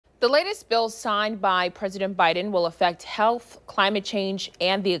The latest bill signed by President Biden will affect health, climate change,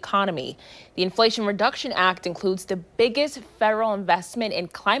 and the economy. The Inflation Reduction Act includes the biggest federal investment in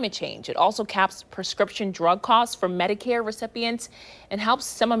climate change. It also caps prescription drug costs for Medicare recipients and helps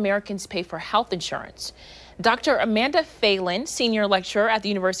some Americans pay for health insurance. Dr. Amanda Phelan, senior lecturer at the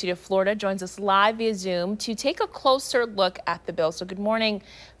University of Florida, joins us live via Zoom to take a closer look at the bill. So good morning.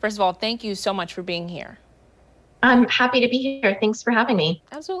 First of all, thank you so much for being here. I'm happy to be here. Thanks for having me.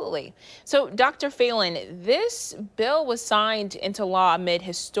 Absolutely. So, Dr. Phelan, this bill was signed into law amid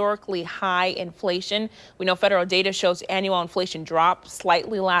historically high inflation. We know federal data shows annual inflation dropped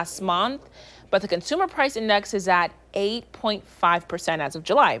slightly last month, but the consumer price index is at 8.5% as of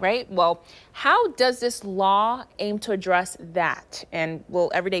July, right? Well, how does this law aim to address that? And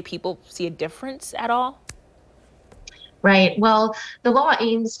will everyday people see a difference at all? Right. Well, the law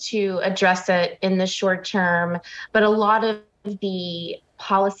aims to address it in the short term, but a lot of the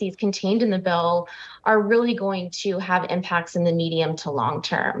policies contained in the bill are really going to have impacts in the medium to long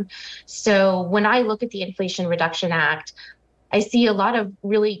term. So when I look at the Inflation Reduction Act, I see a lot of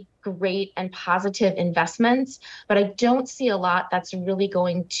really great and positive investments, but I don't see a lot that's really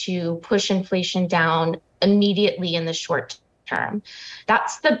going to push inflation down immediately in the short term.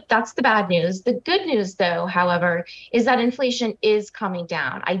 That's the bad news. The good news, though, however, is that inflation is coming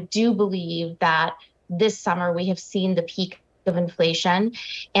down. I do believe that this summer we have seen the peak of inflation,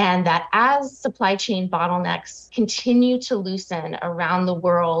 and that as supply chain bottlenecks continue to loosen around the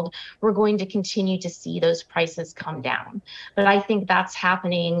world, we're going to continue to see those prices come down. But I think that's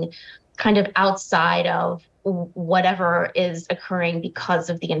happening kind of outside of whatever is occurring because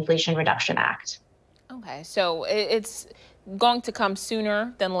of the Inflation Reduction Act. Okay, so it's going to come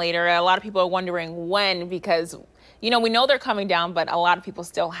sooner than later. A lot of people are wondering when, because, we know they're coming down, but a lot of people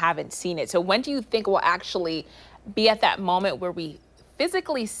still haven't seen it. So when do you think we'll actually be at that moment where we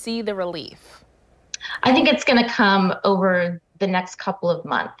physically see the relief? I think it's going to come over the next couple of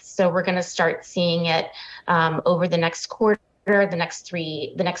months. So we're going to start seeing it over the next quarter, the next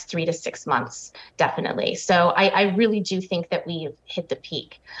three to 6 months, definitely. So I really do think that we've hit the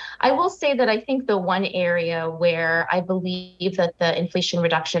peak. I will say that I think the one area where I believe that the Inflation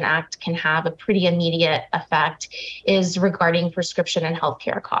Reduction Act can have a pretty immediate effect is regarding prescription and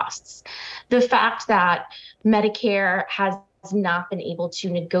healthcare costs. The fact that Medicare has not been able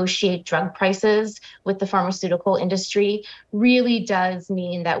to negotiate drug prices with the pharmaceutical industry really does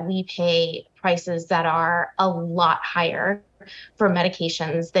mean that we pay prices that are a lot higher for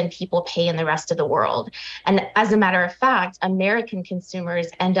medications than people pay in the rest of the world. And as a matter of fact, American consumers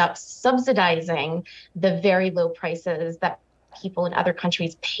end up subsidizing the very low prices that people in other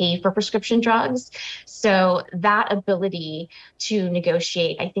countries pay for prescription drugs. So that ability to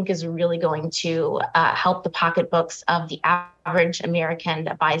negotiate, I think, is really going to help the pocketbooks of the average American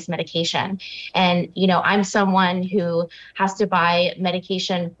that buys medication. And, I'm someone who has to buy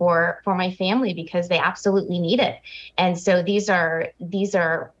medication for my family because they absolutely need it. And so these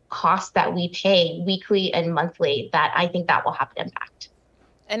are costs that we pay weekly and monthly that I think that will have an impact.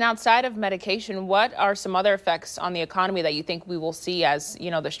 And outside of medication, what are some other effects on the economy that you think we will see as,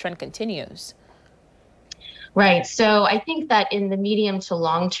 this trend continues? Right. So I think that in the medium to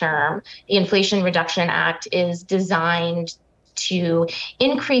long term, the Inflation Reduction Act is designed to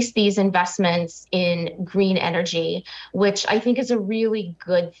increase these investments in green energy, which I think is a really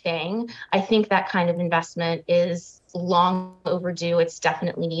good thing. I think that kind of investment is long overdue. It's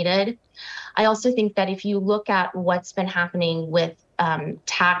definitely needed. I also think that if you look at what's been happening with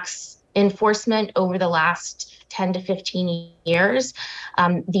tax enforcement over the last 10 to 15 years,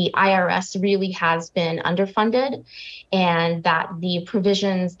 the IRS really has been underfunded, and that the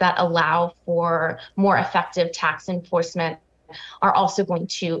provisions that allow for more effective tax enforcement are also going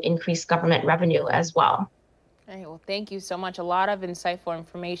to increase government revenue as well. All right, well, thank you so much. A lot of insightful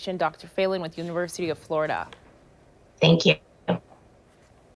information. Dr. Phelan with University of Florida. Thank you.